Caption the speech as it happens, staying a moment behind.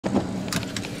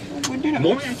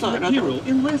More hero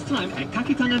in less time at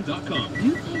kakitangan.com.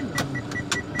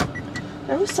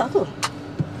 That was subtle.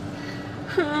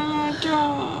 I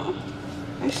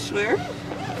swear,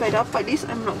 if I dapat this,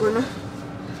 I'm not gonna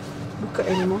buka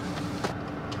anymore.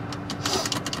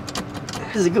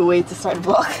 This is a good way to start the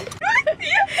vlog.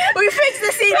 We fixed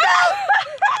the seatbelt!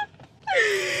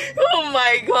 Oh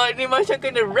my god, ni macam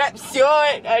kena wrap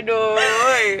siot. Aduh,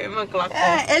 memang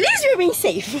kelakar. At least we're being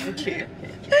safe. Okay.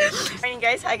 Morning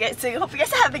guys, hi guys. So hope you guys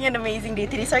are having an amazing day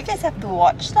today. So you guys have to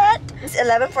watch that. It's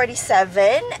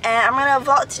 11:47 and I'm gonna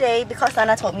vlog today because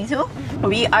Lana told me to.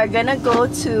 We are gonna go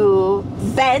to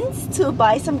Ben's to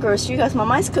buy some groceries because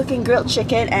Mama is cooking grilled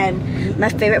chicken and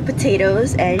my favorite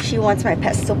potatoes and she wants my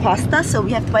pesto pasta, so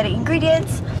we have to buy the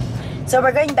ingredients. So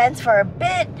we're going Ben's for a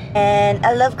bit and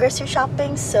I love grocery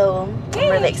shopping, so I'm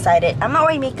really excited. I'm not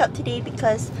wearing makeup today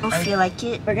because I don't feel like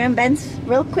it. We're going Ben's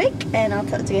real quick and I'll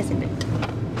talk to you guys in a bit.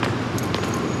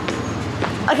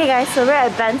 Okay guys, so we're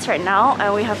at Ben's right now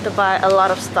and we have to buy a lot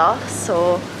of stuff,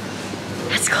 so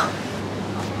let's go.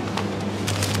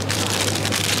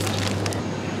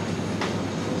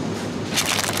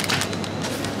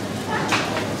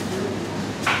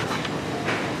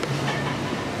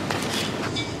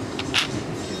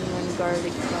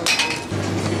 Garlic sauce.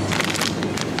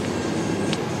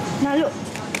 Now look.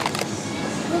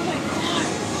 Oh my god.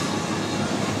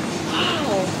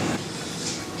 Wow.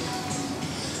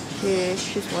 Okay,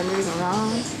 she's wandering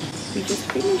around. We just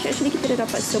finished. Actually, kita dah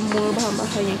dapat semua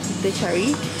bahan-bahan yang kita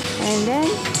cari. And then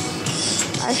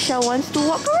Aisha wants to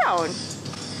walk around.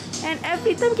 And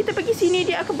every time kita pergi sini,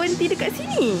 dia akan berhenti dekat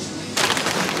sini.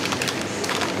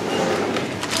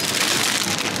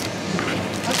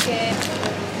 Okay.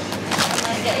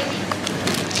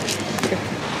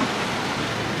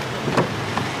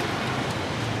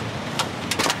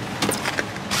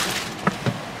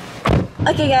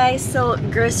 Okay guys, so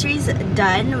groceries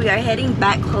done. We are heading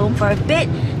back home for a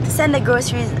bit to send the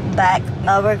groceries back.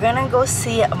 We're gonna go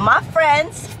see my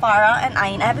friends Farah and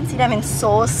Ain. I haven't seen them in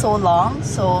so long,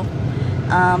 so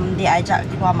they ajak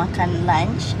keluar makan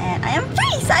lunch and I am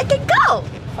free, so I can go.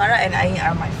 Farah and Ain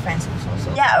are my friends also,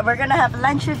 so yeah, we're gonna have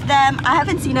lunch with them. I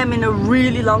haven't seen them in a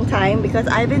really long time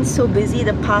because I've been so busy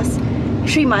the past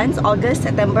 3 months. August,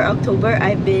 September, October,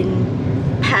 I've been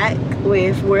packed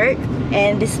with work.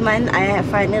 And this month, I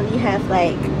finally have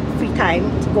like free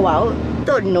time to go out.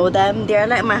 Don't know them. They're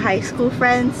like my high school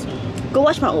friends. Go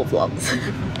watch my old vlogs.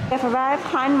 We have arrived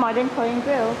Han Modern Korean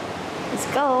Grill. Let's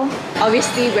go.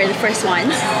 Obviously, we're the first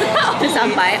ones to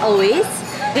sampai, always.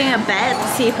 Doing a bet to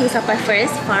see who sampai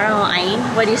first, Farah or Ain.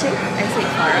 What do you say? I say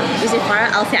Farah. You say Farah,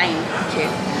 I'll say Ain.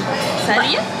 Okay.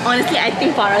 Honestly, I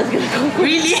think Farah is gonna go.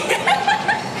 Really?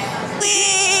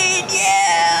 Wait,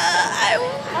 yeah! I'm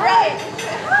right!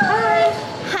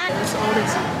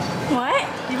 What?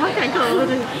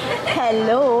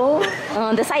 Hello.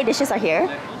 The side dishes are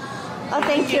here. Oh,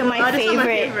 thank you, my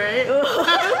favorite.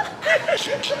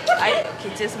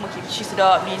 Kita semua kimchi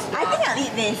sedap ni. I think I'll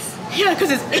eat this. Yeah,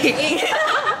 because it's egg.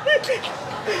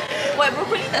 What,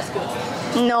 broccoli tak suka?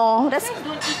 No, that's...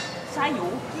 Don't eat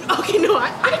sayur. Okay, no,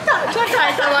 I thought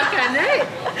I makan, right?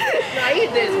 No, I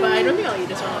eat this, but I don't think I'll eat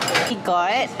this one. We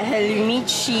got halloumi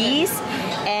cheese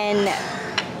and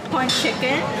corn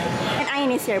chicken. And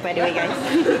Ain is here, by the way, guys.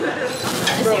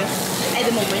 Bro, at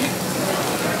the moment.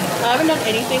 I haven't done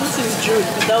anything since June,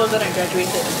 because that was when I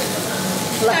graduated.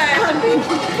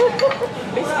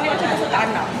 Basically, macam masuk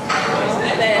tanah.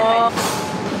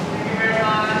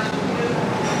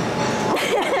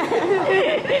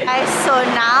 Guys, so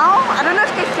now, I don't know if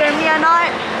they hear me or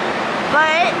not,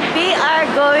 but we are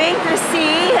going to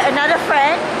see another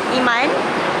friend, Iman.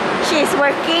 She is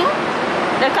working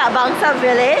dekat Bangsa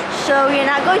Village, so we're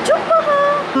not going to jumpa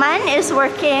her. Iman is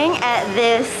working at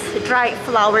this dried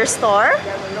flower store.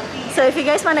 So if you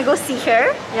guys want to go see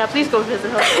her, Yeah, please go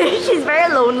visit her. she's very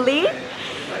lonely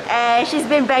and she's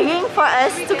been begging for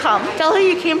us to come. Tell her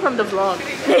you came from the vlog.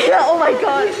 Oh my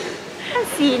god.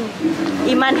 I've seen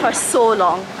Iman for so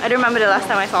long. I don't remember the last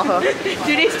time I saw her.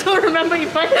 Do they still remember you?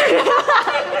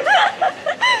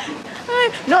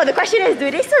 No, the question is, do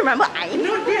they still remember Ain?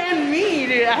 No, they and me,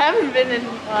 dude. I haven't been in.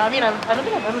 I don't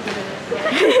think I've ever been in it.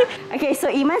 Okay, so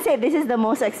Iman said this is the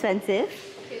most expensive.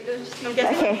 I'm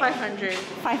guessing Okay. 500.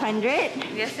 500?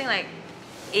 I'm guessing like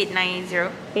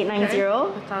 890.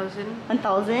 890? 1,000.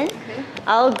 1000? Okay.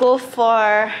 I'll go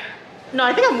for... No,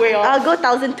 I think I'm way off. I'll go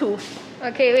 1002.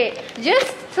 Okay, wait.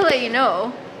 Just to let you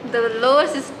know, the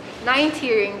lowest is 90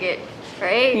 ringgit,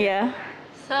 right? Yeah.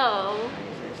 So,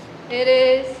 it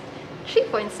is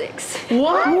 3.6.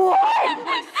 What? What?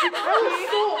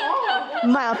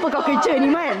 Man, apa kau kerja ni,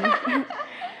 Man?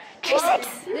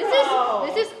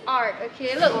 This is art,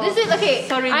 okay? Look, this is okay.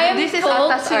 Sorry, I am this is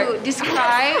told atas to art.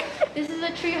 describe. This is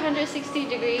a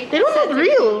 360-degree. They don't look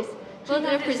real. Well,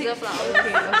 they're preserved now.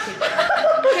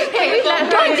 Can we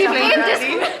Don't defame this.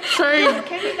 Sorry.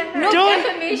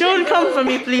 Don't come for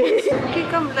me, please.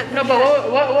 No, but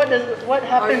what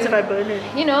happens if I burn it?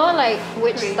 You know, like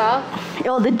witch stuff.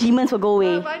 All the demons will go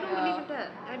away. But I don't believe in that.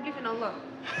 I believe in Allah.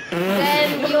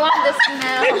 Then you want the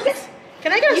smell. Can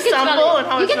I get a You can smell sample it. on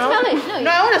how You it can smells? smell it. No, No,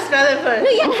 I want to smell it first.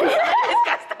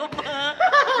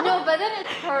 No, but then it's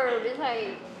herb. It's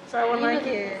like. So I won't like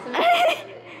it. Some-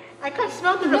 I can't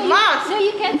smell through the No, mask.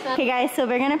 you can smell. Okay guys, so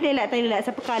we're gonna play Let Tadi Let.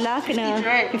 Siapa kalah kena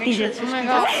Right, make sure it's 50 Oh my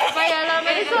god. Bayalah,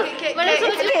 mana so just okay,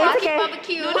 party okay.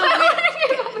 barbecue.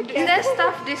 Is there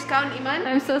staff discount, Iman?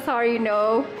 I'm so sorry,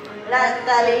 no. La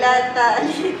tali tam.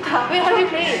 Wait, how do you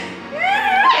play it?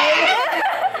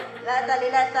 La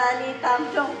tali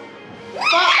tam jong.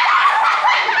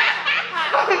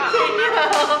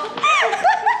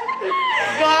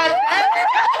 God.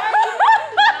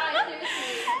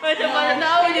 Macam mana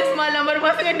tahu je semalam baru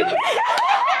masuk dengan duit.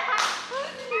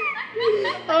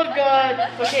 Oh god.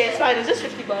 Okay, it's fine. It's just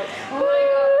 $50.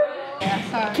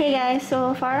 Okay guys,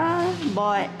 so Farah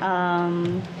bought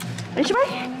what did you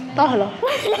buy? Tahu lah.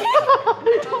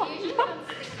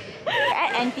 We're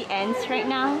at Auntie Anne's right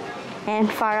now,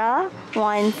 and Farah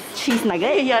wants cheese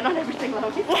nugget. Yeah, not everything lah.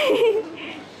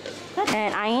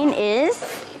 And Ayn is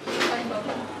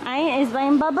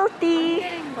buying bubble tea.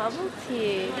 Bubble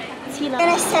tea. We're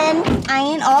gonna send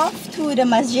Ayn off to the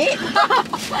masjid,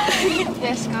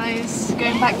 Yes, guys.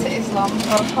 Going back to Islam.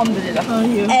 Alhamdulillah.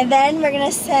 and then we're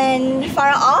gonna send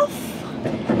Farah off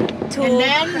to And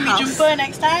then her we house. jumpa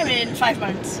next time in 5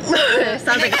 months.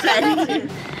 Sounds like a plan.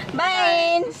 Bye.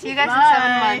 Ayn. See you guys in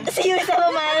 7 months. See you in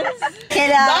 7 months. Okay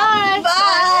lah. Bye.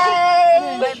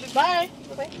 Bye. Bye.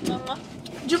 Bye.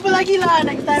 Jumpa lagi lah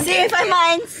next time. See you in 5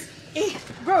 months.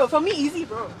 Bro, for me easy,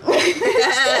 bro.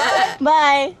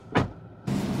 Bye.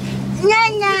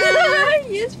 Nyanya.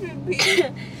 Yes, baby.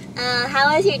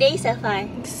 How was your day so far?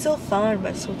 It's so fun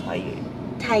but so tired.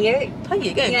 Tired?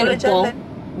 Tired kan? You Kalau want to go? jalan.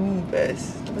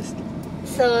 Best. Pasti.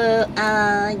 So,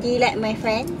 do you like my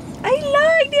friends? I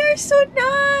like. They are so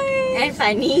nice. And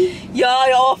funny?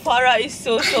 Yeah, Farah is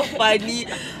so funny.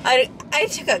 I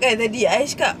cakap kan tadi, I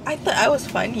thought I was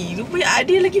funny. Rupanya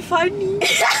ada lagi funny.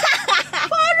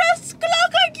 Farah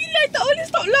kelakar gila. Tak boleh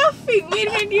stop laughing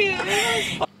dengan dia.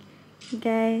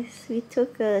 Guys, we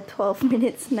took a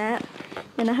 12-minute nap.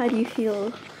 And how do you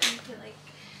feel?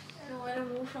 I don't want to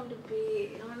move from the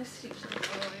bed. I want to sleep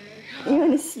somewhere. You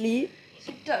want to sleep?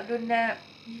 Sedap the nap.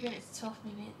 Even it's 12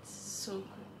 minutes. So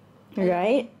good.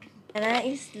 Right? Anna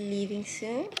is leaving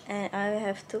soon, and I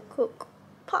have to cook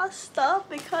pasta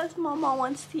because Mama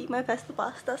wants to eat my pesto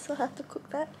pasta, so I have to cook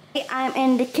that. I'm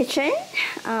in the kitchen.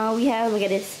 We have, look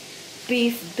at this,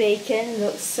 beef bacon.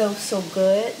 Looks so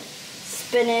good.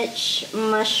 Spinach,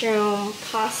 mushroom,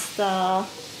 pasta.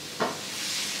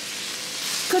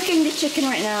 Cooking the chicken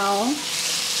right now.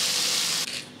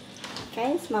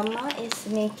 Guys, Mama is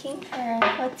making her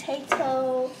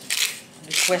potato.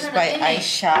 Request by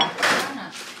Aisha.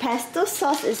 Pesto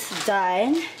sauce is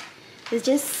done. It's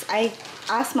just I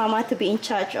asked Mama to be in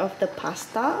charge of the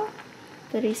pasta.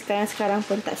 Jadi sekarang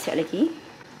pun tak siap lagi.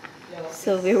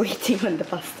 So we're waiting on the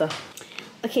pasta.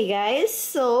 Okay guys,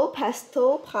 so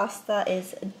pesto pasta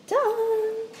is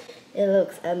done. It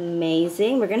looks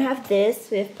amazing. We're gonna have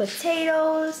this with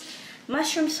potatoes,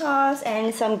 mushroom sauce,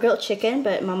 and some grilled chicken,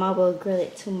 but Mama will grill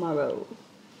it tomorrow.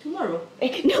 Tomorrow?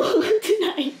 No,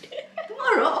 tonight.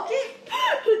 Tomorrow, okay.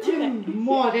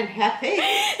 More than happy.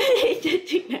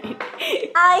 Tonight.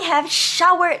 I have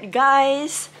showered,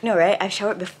 guys. No, right? I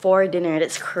showered before dinner.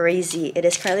 That's crazy. It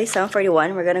is currently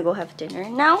 7:41. We're gonna go have dinner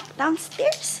now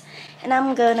downstairs, and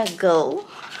I'm gonna go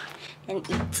and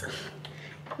eat.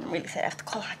 I'm really excited. I have to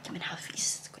call Hakim and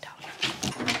Hafiz to go down.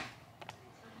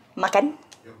 Makan.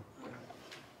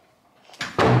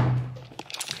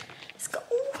 Let's go.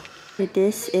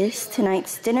 This is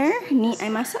tonight's dinner. Ni I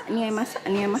masak, ni I masak,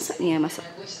 ni I masak, ni I masak.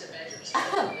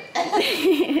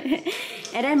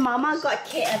 And then Mama got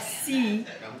KFC.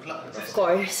 Of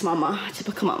course, Mama.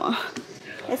 Typical Mama.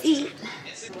 Let's eat.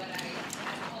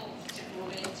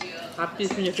 Hafiz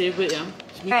punya favourite yang.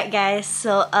 Alright guys,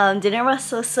 so dinner was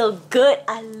so good.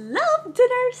 I love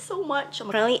dinner so much. I'm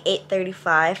currently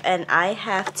 8:35 and I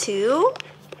have to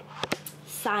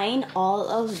sign all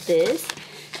of this.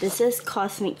 This is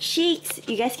Cosmic Cheeks.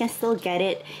 You guys can still get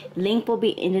it. Link will be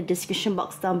in the description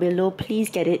box down below. Please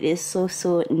get it. It is so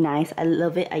nice. I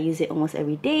love it. I use it almost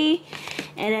every day.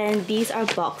 And then these are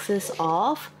boxes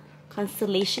of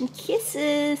Constellation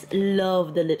Kisses.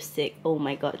 Love the lipstick. Oh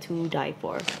my god, to die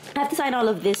for. I have to sign all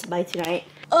of this by tonight.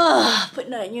 Ugh, but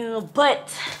not you.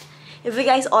 But if you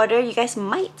guys order, you guys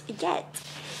might get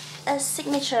a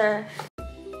signature.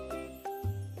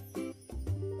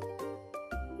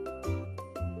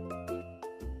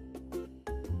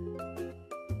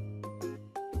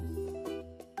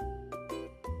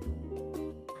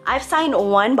 I've signed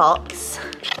one box.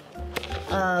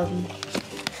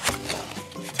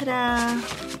 Ta-da!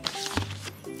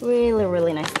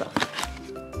 Really nice stuff.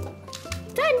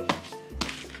 Done!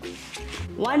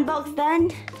 One box done.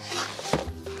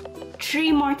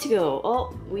 3 more to go.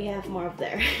 Oh, we have more up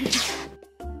there.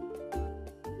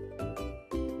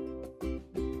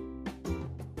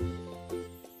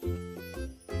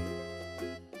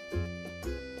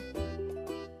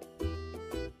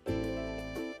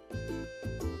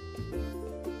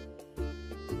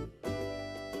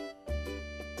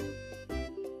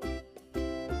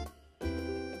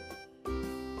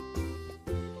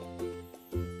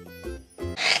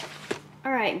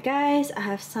 Alright guys, I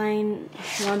have signed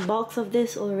one box of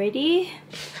this already.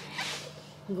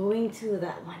 I'm going to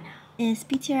that one now. It's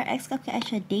BTR X Kaka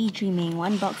Extra Daydreaming.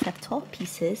 One box have 12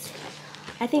 pieces.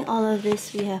 I think all of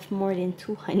this we have more than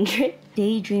 200.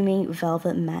 Daydreaming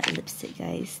Velvet Matte Lipstick,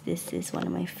 guys. This is one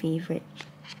of my favorite.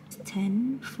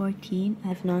 10, 14.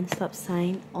 I've non-stop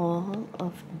signed all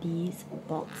of these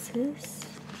boxes.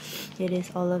 It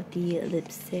is all of the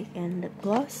lipstick and lip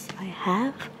gloss. I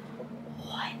have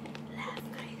one left,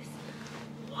 guys.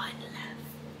 One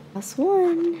left. Last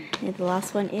one. And the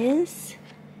last one is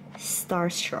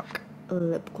Starstruck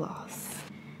lip gloss.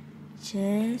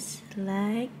 Just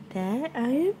like that,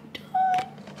 I am done.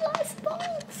 Last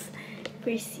box.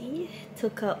 Percy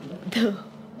took up the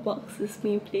box's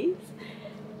main place.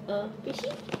 Fishy,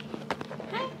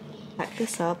 hi. Pack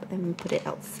this up and put it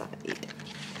outside.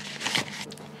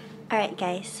 Alright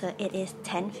guys, so it is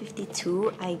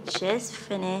 10:52. I just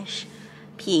finished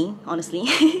peeing, honestly.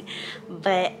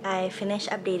 But I finished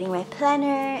updating my planner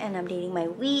and updating my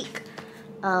week.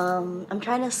 I'm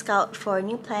trying to scout for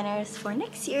new planners for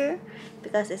next year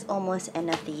because it's almost end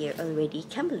of the year already.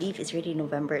 Can't believe it's already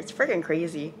November. It's freaking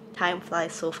crazy. Time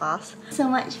flies so fast. So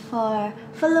much for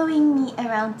following me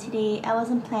around today. I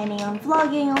wasn't planning on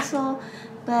vlogging also,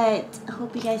 but I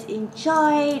hope you guys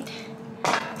enjoyed.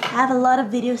 I have a lot of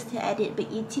videos to edit,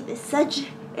 but YouTube is such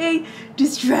a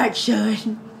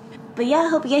distraction. But yeah, I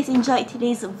hope you guys enjoyed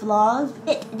today's vlog.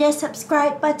 Hit the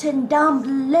subscribe button down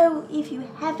below if you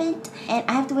haven't. And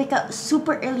I have to wake up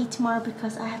super early tomorrow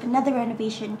because I have another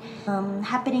renovation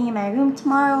happening in my room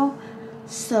tomorrow.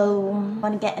 So I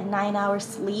want to get a 9-hour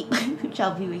sleep, which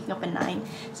I'll be waking up at 9.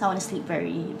 So I want to sleep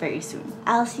very soon.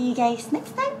 I'll see you guys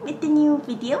next time with the new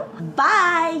video.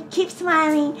 Bye! Keep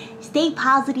smiling, stay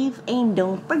positive, and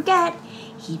don't forget,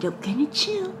 hidup gonna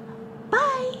chill.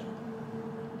 Bye!